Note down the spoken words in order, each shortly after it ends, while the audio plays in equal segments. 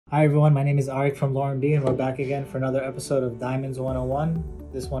Hi everyone, my name is Arik from Lauren B and we're back again for another episode of Diamonds 101.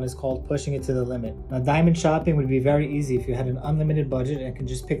 This one is called Pushing It to the Limit. Now, diamond shopping would be very easy if you had an unlimited budget and can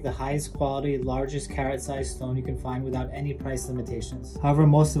just pick the highest quality, largest carat size stone you can find without any price limitations. However,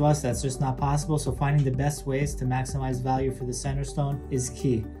 most of us, that's just not possible, so finding the best ways to maximize value for the center stone is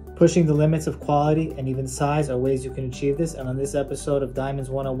key. Pushing the limits of quality and even size are ways you can achieve this, and on this episode of Diamonds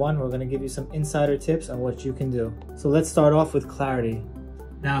 101, we're going to give you some insider tips on what you can do. So let's start off with clarity.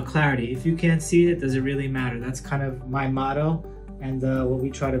 Now, clarity, if you can't see it, does it really matter? That's kind of my motto and what we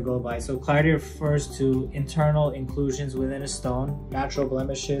try to go by. So clarity refers to internal inclusions within a stone, natural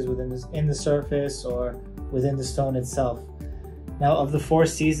blemishes in the surface or within the stone itself. Now, of the 4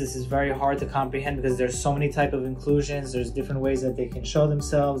 C's, this is very hard to comprehend because there's so many types of inclusions. There's different ways that they can show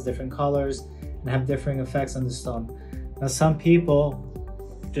themselves, different colors, and have differing effects on the stone. Now, some people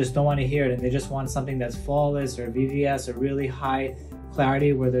just don't want to hear it and they just want something that's flawless or VVS or really high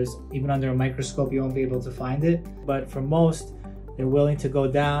clarity where there's even under a microscope you won't be able to find it. But for most, they're willing to go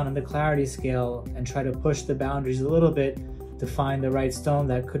down on the clarity scale and try to push the boundaries a little bit to find the right stone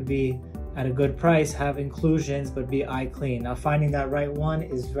that could be at a good price, have inclusions, but be eye clean. Now, finding that right one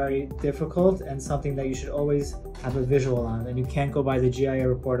is very difficult and something that you should always have a visual on, and you can't go by the GIA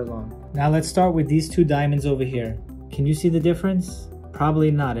report alone. Now let's start with these 2 diamonds over here. Can you see the difference?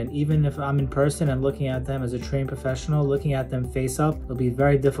 Probably not, and even if I'm in person and looking at them as a trained professional, looking at them face up, it'll be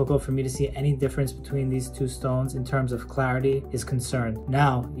very difficult for me to see any difference between these 2 stones in terms of clarity is concerned.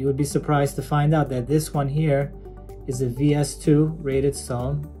 Now, you would be surprised to find out that this one here is a VS2 rated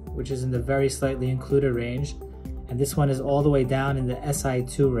stone, which is in the very slightly included range, and this one is all the way down in the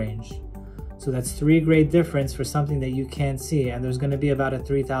SI2 range. So that's 3 grade difference for something that you can't see, and there's going to be about a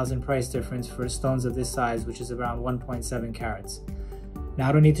 3,000 price difference for stones of this size, which is around 1.7 carats. Now,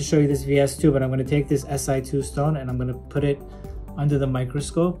 I don't need to show you this VS2, but I'm going to take this SI2 stone and I'm going to put it under the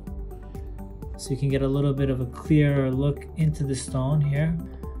microscope so you can get a little bit of a clearer look into the stone here.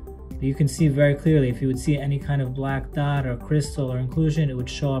 You can see very clearly if you would see any kind of black dot or crystal or inclusion, it would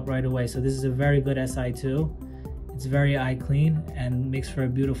show up right away. So this is a very good SI2. It's very eye clean and makes for a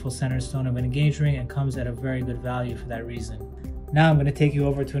beautiful center stone of an engagement ring and comes at a very good value for that reason. Now I'm going to take you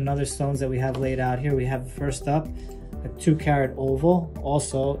over to another stones that we have laid out here. We have first up a 2 carat oval,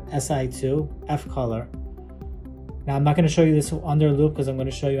 also SI2, F color. Now I'm not going to show you this under loop because I'm going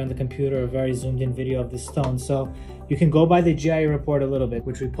to show you on the computer a very zoomed in video of this stone. So you can go by the GIA report a little bit,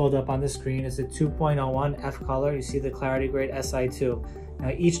 which we pulled up on the screen. It's a 2.01 F color. You see the clarity grade SI2.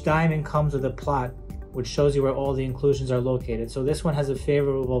 Now each diamond comes with a plot which shows you where all the inclusions are located. So this one has a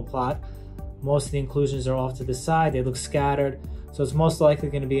favorable plot. Most of the inclusions are off to the side. They look scattered. So it's most likely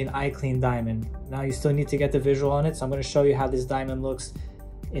going to be an eye clean diamond. Now you still need to get the visual on it. So I'm going to show you how this diamond looks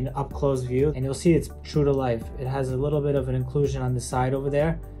in up close view, and you'll see it's true to life. It has a little bit of an inclusion on the side over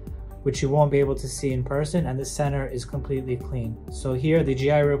there, which you won't be able to see in person, and the center is completely clean. So here the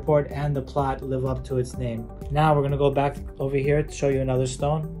GI report and the plot live up to its name. Now we're going to go back over here to show you another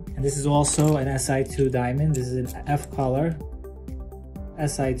stone, and this is also an SI2 diamond. This is an F color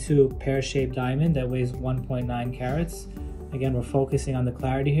SI2 pear-shaped diamond that weighs 1.9 carats. Again, we're focusing on the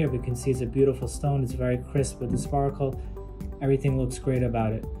clarity here. We can see it's a beautiful stone. It's very crisp with the sparkle. Everything looks great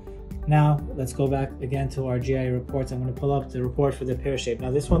about it. Now, let's go back again to our GIA reports. I'm going to pull up the report for the pear shape.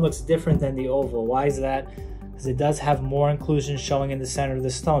 Now, this one looks different than the oval. Why is that? Because it does have more inclusions showing in the center of the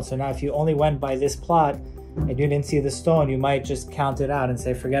stone. So now if you only went by this plot and you didn't see the stone, you might just count it out and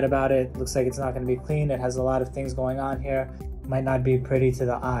say, forget about it. Looks like it's not going to be clean. It has a lot of things going on here. It might not be pretty to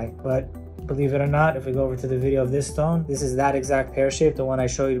the eye, but believe it or not, if we go over to the video of this stone, this is that exact pear shape, the one I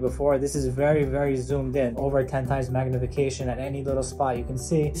showed you before. This is very, very zoomed in, over 10 times magnification. At any little spot you can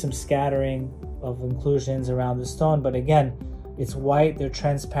see some scattering of inclusions around the stone, but again, it's white, they're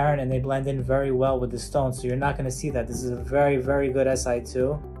transparent, and they blend in very well with the stone, so you're not going to see that. This is a very, very good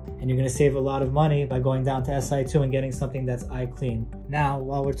SI2, and you're going to save a lot of money by going down to SI2 and getting something that's eye clean. Now,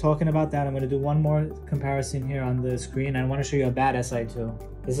 while we're talking about that, I'm going to do one more comparison here on the screen. I want to show you a bad SI2.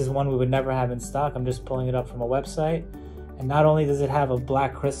 This is one we would never have in stock. I'm just pulling it up from a website. And not only does it have a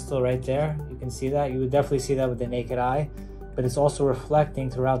black crystal right there, you can see that. You would definitely see that with the naked eye, but it's also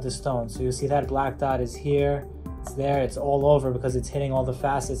reflecting throughout the stone. So you'll see that black dot is here, it's there, it's all over because it's hitting all the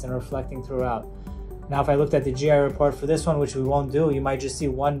facets and reflecting throughout. Now, if I looked at the GI report for this one, which we won't do, you might just see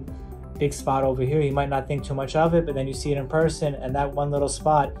one big spot over here. You might not think too much of it, but then you see it in person, and that one little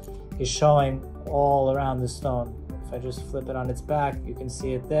spot is showing all around the stone. If I just flip it on its back, you can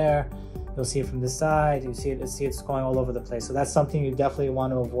see it there. You'll see it from the side. You see it's going all over the place. So that's something you definitely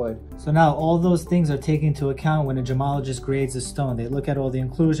want to avoid. So now all those things are taken into account when a gemologist grades a stone. They look at all the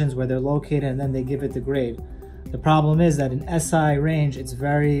inclusions, where they're located, and then they give it the grade. The problem is that in SI range, it's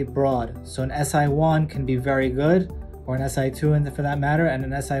very broad. So an SI1 can be very good, or an SI2 for that matter, and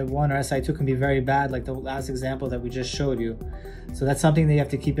an SI1 or SI2 can be very bad, like the last example that we just showed you. So that's something that you have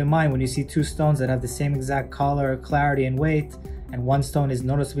to keep in mind when you see two stones that have the same exact color, clarity, and weight, and one stone is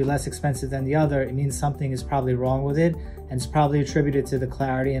noticeably less expensive than the other. It means something is probably wrong with it, and it's probably attributed to the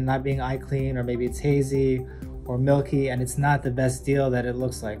clarity and not being eye clean, or maybe it's hazy or milky, and it's not the best deal that it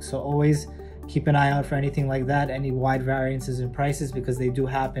looks like. So always keep an eye out for anything like that, any wide variances in prices, because they do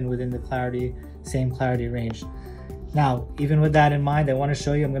happen within the same clarity range. Now, even with that in mind, I want to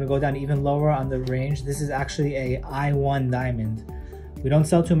show you, I'm going to go down even lower on the range. This is actually a I1 diamond. We don't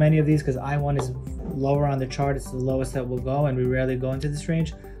sell too many of these because I1 is lower on the chart. It's the lowest that will go, and we rarely go into this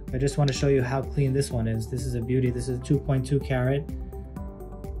range. I just want to show you how clean this one is. This is a beauty. This is a 2.2 carat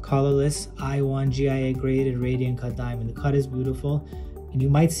colorless I1 GIA graded radiant cut diamond. The cut is beautiful, and you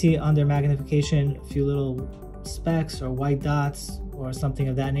might see under magnification a few little specks or white dots or something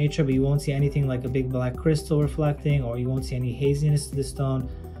of that nature, but you won't see anything like a big black crystal reflecting, or you won't see any haziness to the stone.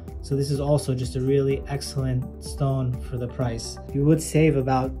 So this is also just a really excellent stone for the price. You would save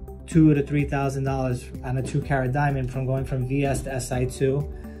about $2,000 to $3,000 on a 2 carat diamond from going from VS to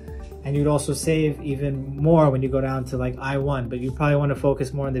SI2. And you'd also save even more when you go down to like I1, but you probably want to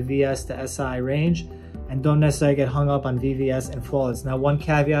focus more on the VS to SI range and don't necessarily get hung up on VVS and flawless. Now, one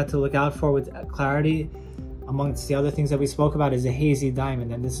caveat to look out for with clarity, amongst the other things that we spoke about, is a hazy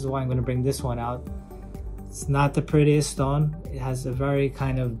diamond, and this is why I'm going to bring this one out. It's not the prettiest stone. It has a very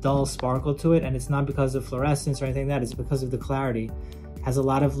kind of dull sparkle to it, and it's not because of fluorescence or anything like that. It's because of the clarity. It has a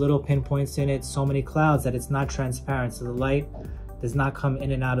lot of little pinpoints in it, so many clouds that it's not transparent, so the light does not come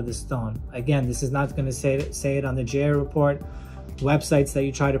in and out of the stone. Again, this is not going to say it on the GA report. Websites that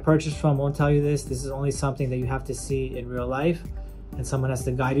you try to purchase from won't tell you this. This is only something that you have to see in real life, and someone has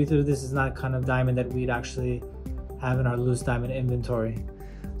to guide you through. This is not kind of diamond that we'd actually have in our loose diamond inventory.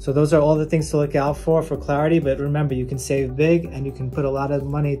 So those are all the things to look out for clarity, but remember, you can save big and you can put a lot of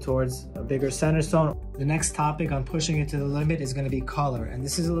money towards a bigger center stone. The next topic on pushing it to the limit is going to be color, and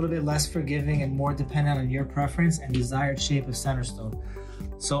this is a little bit less forgiving and more dependent on your preference and desired shape of center stone.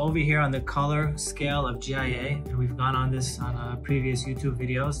 So over here on the color scale of GIA, and we've gone on this on previous YouTube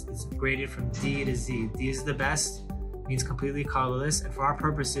videos, it's graded from D to Z. D is the best, means completely colorless, and for our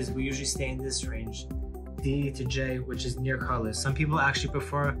purposes, we usually stay in this range, D to J, which is near colorless. Some people actually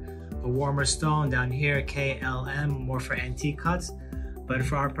prefer a warmer stone down here, KLM, more for antique cuts, but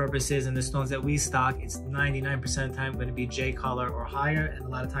for our purposes and the stones that we stock, it's 99% of the time going to be J color or higher, and a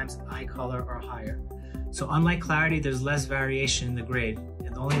lot of times I color or higher. So unlike clarity, there's less variation in the grade,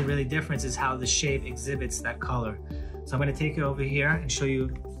 and the only really difference is how the shape exhibits that color. So I'm going to take it over here and show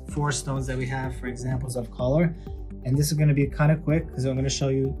you 4 stones that we have for examples of color, and this is going to be kind of quick because I'm going to show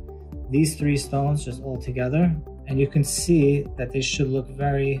you these 3 stones just all together, and you can see that they should look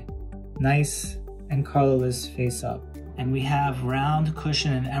very nice and colorless face up. And we have round,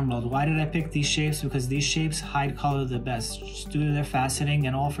 cushion, and emerald. Why did I pick these shapes? Because these shapes hide color the best, just due to their faceting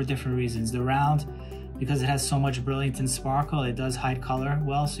and all for different reasons. The round, because it has so much brilliance and sparkle, it does hide color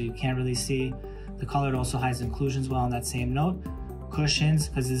well, so you can't really see the color. It also hides inclusions well on that same note. Cushions,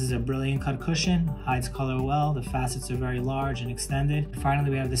 because this is a brilliant cut cushion, hides color well. The facets are very large and extended.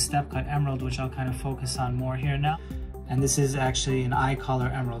 Finally, we have the step cut emerald, which I'll kind of focus on more here now. And this is actually an eye color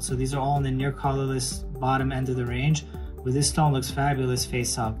emerald. So these are all in the near colorless bottom end of the range, where this stone looks fabulous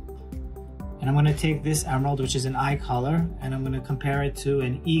face up. And I'm going to take this emerald, which is an eye color, and I'm going to compare it to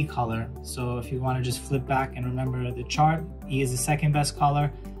an E color. So if you want to just flip back and remember the chart, E is the second best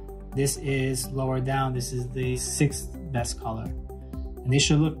color. This is lower down. This is the 6th best color. And they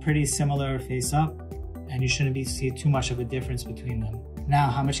should look pretty similar face up, and you shouldn't see too much of a difference between them. Now,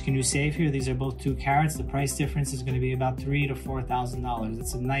 how much can you save here? These are both 2 carats. The price difference is going to be about $3,000 to $4,000.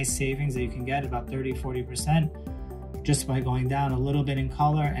 It's a nice savings that you can get, about 30–40%, just by going down a little bit in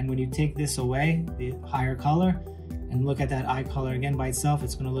color. And when you take this away, the higher color, and look at that eye color again by itself,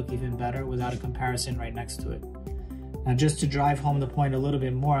 it's going to look even better without a comparison right next to it. Now, just to drive home the point a little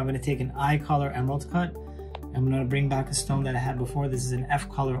bit more, I'm going to take an eye color emerald cut. I'm going to bring back a stone that I had before. This is an F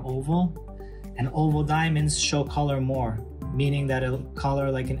color oval, and oval diamonds show color more, meaning that a color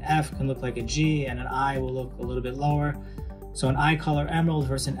like an F can look like a G, and an I will look a little bit lower. So an I color emerald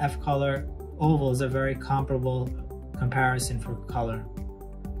versus an F color oval is a very comparable comparison for color.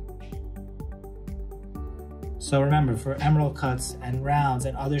 So remember, for emerald cuts and rounds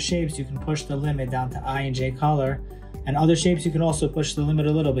and other shapes, you can push the limit down to I and J color. And other shapes, you can also push the limit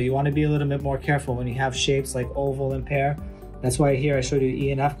a little bit. You want to be a little bit more careful when you have shapes like oval and pear. That's why here I showed you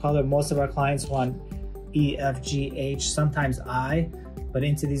E and F color. Most of our clients want E, F, G, H, sometimes I, but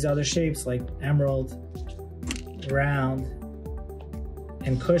into these other shapes like emerald round,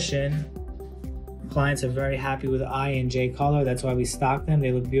 and cushion. Clients are very happy with I and J color. That's why we stock them.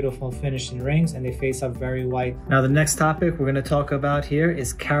 They look beautiful finished in rings and they face up very white. Now the next topic we're going to talk about here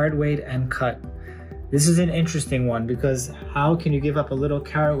is carat weight and cut. This is an interesting one because how can you give up a little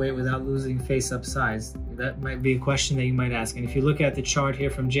carat weight without losing face up size? That might be a question that you might ask. And if you look at the chart here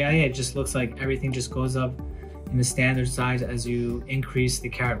from GIA, it just looks like everything just goes up in the standard size as you increase the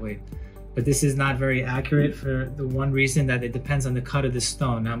carat weight. But this is not very accurate for the one reason that it depends on the cut of the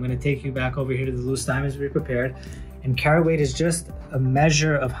stone. Now I'm going to take you back over here to the loose diamonds we prepared. And carat weight is just a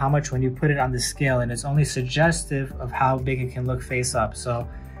measure of how much when you put it on the scale, and it's only suggestive of how big it can look face up. So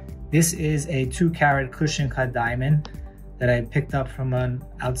this is a 2 carat cushion cut diamond that I picked up from an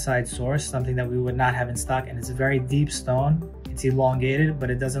outside source, something that we would not have in stock, and it's a very deep stone. It's elongated,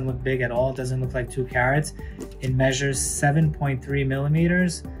 but it doesn't look big at all. It doesn't look like 2 carats. It measures 7.3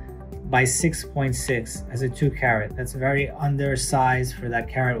 millimeters by 6.6 as a 2 carat. That's very undersized for that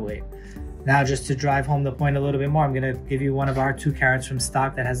carat weight. Now, just to drive home the point a little bit more, I'm gonna give you one of our 2 carats from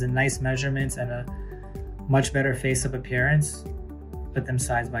stock that has a nice measurements and a much better face-up appearance. Put them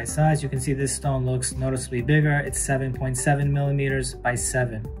side by side. You can see this stone looks noticeably bigger. It's 7.7 millimeters by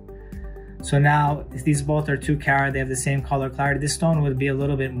 7. So now, if these both are 2 carat, they have the same color clarity, this stone would be a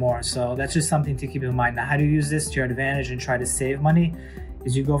little bit more. So that's just something to keep in mind. Now, how do you use this to your advantage and try to save money?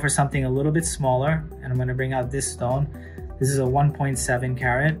 Is you go for something a little bit smaller, and I'm going to bring out this stone. This is a 1.7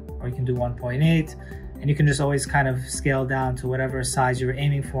 carat, or you can do 1.8, and you can just always kind of scale down to whatever size you're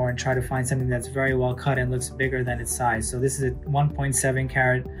aiming for and try to find something that's very well cut and looks bigger than its size. So this is a 1.7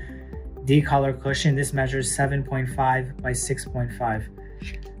 carat D color cushion. This measures 7.5 by 6.5.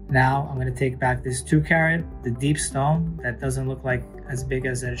 Now I'm going to take back this 2 carat, the deep stone that doesn't look like as big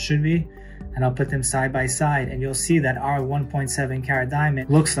as it should be, and I'll put them side by side, and you'll see that our 1.7 carat diamond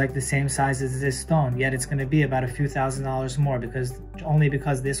looks like the same size as this stone, yet it's going to be about a few $1,000s more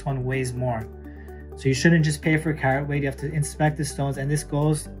because this one weighs more. So you shouldn't just pay for carat weight. You have to inspect the stones, and this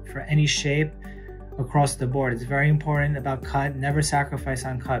goes for any shape across the board. It's very important about cut. Never sacrifice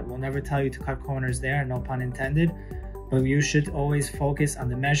on cut. We'll never tell you to cut corners there, no pun intended, but you should always focus on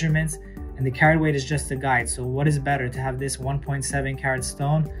the measurements, and the carat weight is just a guide. So what is better, to have this 1.7 carat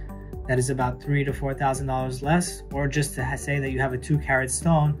stone that is about $3,000 to $4,000 less, or just to say that you have a 2 carat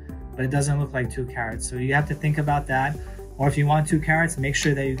stone but it doesn't look like 2 carats? So you have to think about that. Or if you want 2 carats, make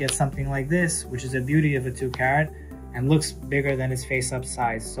sure that you get something like this, which is a beauty of a 2 carat and looks bigger than its face up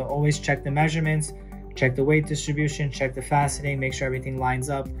size. So always check the measurements, check the weight distribution, check the faceting, make sure everything lines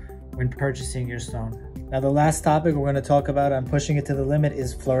up when purchasing your stone. Now the last topic we're going to talk about on pushing it to the limit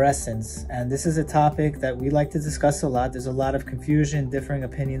is fluorescence. And this is a topic that we like to discuss a lot. There's a lot of confusion, differing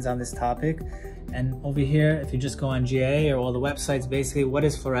opinions on this topic. And over here, if you just go on GIA or all the websites, basically what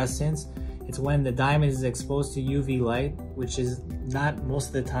is fluorescence? It's when the diamond is exposed to UV light, which is not most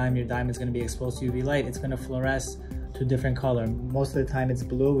of the time your diamond is going to be exposed to UV light. It's going to fluoresce to a different color. Most of the time it's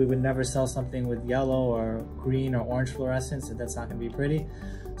blue. We would never sell something with yellow or green or orange fluorescence. That's not going to be pretty.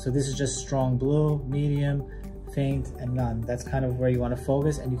 So this is just strong blue, medium, faint, and none. That's kind of where you want to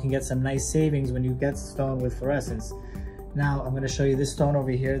focus, and you can get some nice savings when you get stone with fluorescence. Now I'm going to show you this stone over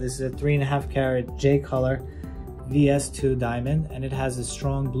here. This is a 3.5 carat J color VS2 diamond, and it has a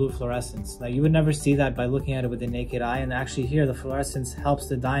strong blue fluorescence. Now you would never see that by looking at it with the naked eye, and actually here the fluorescence helps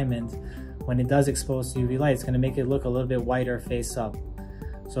the diamond when it does expose to UV light. It's going to make it look a little bit whiter face up.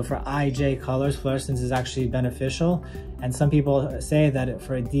 So for IJ colors, fluorescence is actually beneficial, and some people say that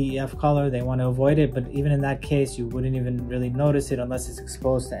for a DEF color they want to avoid it, but even in that case you wouldn't even really notice it unless it's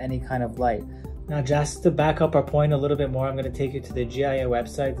exposed to any kind of light. Now just to back up our point a little bit more, I'm going to take you to the GIA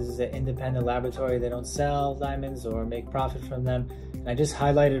website. This is an independent laboratory. They don't sell diamonds or make profit from them. And I just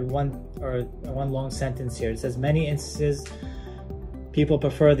highlighted one long sentence here. It says, many instances people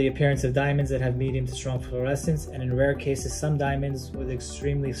prefer the appearance of diamonds that have medium to strong fluorescence, and in rare cases some diamonds with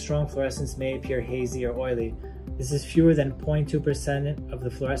extremely strong fluorescence may appear hazy or oily. This is fewer than 0.2% of the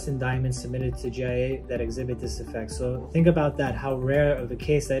fluorescent diamonds submitted to GIA that exhibit this effect. So think about that, how rare of a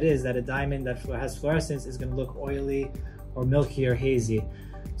case that is, that a diamond that has fluorescence is going to look oily or milky or hazy.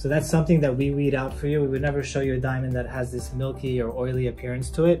 So that's something that we weed out for you. We would never show you a diamond that has this milky or oily appearance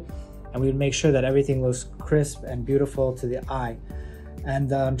to it, and we would make sure that everything looks crisp and beautiful to the eye.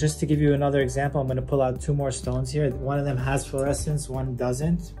 And just to give you another example, I'm going to pull out 2 more stones here. One of them has fluorescence, one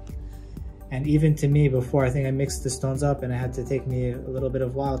doesn't. And even to me before, I think I mixed the stones up and it had to take me a little bit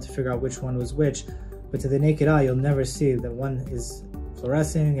of a while to figure out which one was which. But to the naked eye, you'll never see that one is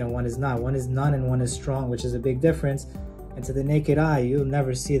fluorescing and one is not. One is none and one is strong, which is a big difference. And to the naked eye, you'll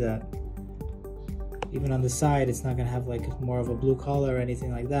never see that. Even on the side, it's not going to have like more of a blue color or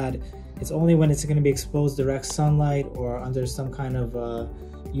anything like that. It's only when it's going to be exposed direct sunlight or under some kind of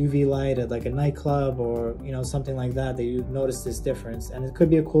UV light at like a nightclub or something like that you notice this difference. And it could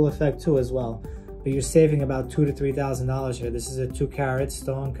be a cool effect too as well. But you're saving about $2,000 to $3,000 here. This is a 2-carat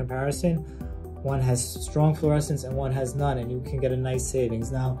stone comparison. One has strong fluorescence and one has none, and you can get a nice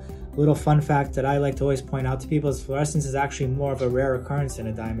savings. Now, a little fun fact that I like to always point out to people is fluorescence is actually more of a rare occurrence in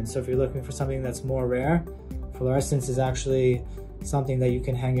a diamond. So if you're looking for something that's more rare, fluorescence is actually something that you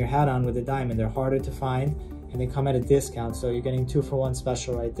can hang your hat on with a diamond. They're harder to find and they come at a discount, so you're getting 2-for-1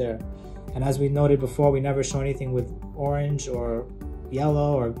 special right there. And as we noted before, we never show anything with orange or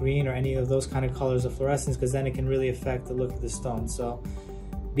yellow or green or any of those kind of colors of fluorescence, because then it can really affect the look of the stone. So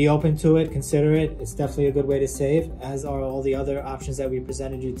be open to it, consider it. It's definitely a good way to save, as are all the other options that we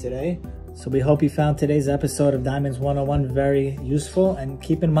presented you today. So we hope you found today's episode of Diamonds 101 very useful, and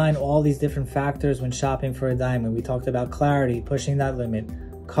keep in mind all these different factors when shopping for a diamond. We talked about clarity, pushing that limit,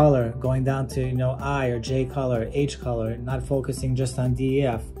 color, going down to I or J color, H color, not focusing just on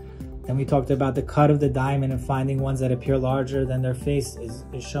DEF. Then we talked about the cut of the diamond and finding ones that appear larger than their face is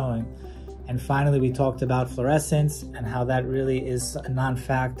showing. And finally, we talked about fluorescence and how that really is a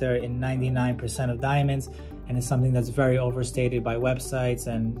non-factor in 99% of diamonds, and it's something that's very overstated by websites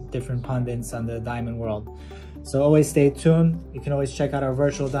and different pundits on the diamond world. So always stay tuned. You can always check out our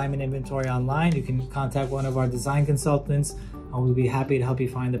virtual diamond inventory online. You can contact one of our design consultants, and we'll be happy to help you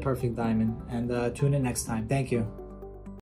find the perfect diamond. And tune in next time. Thank you.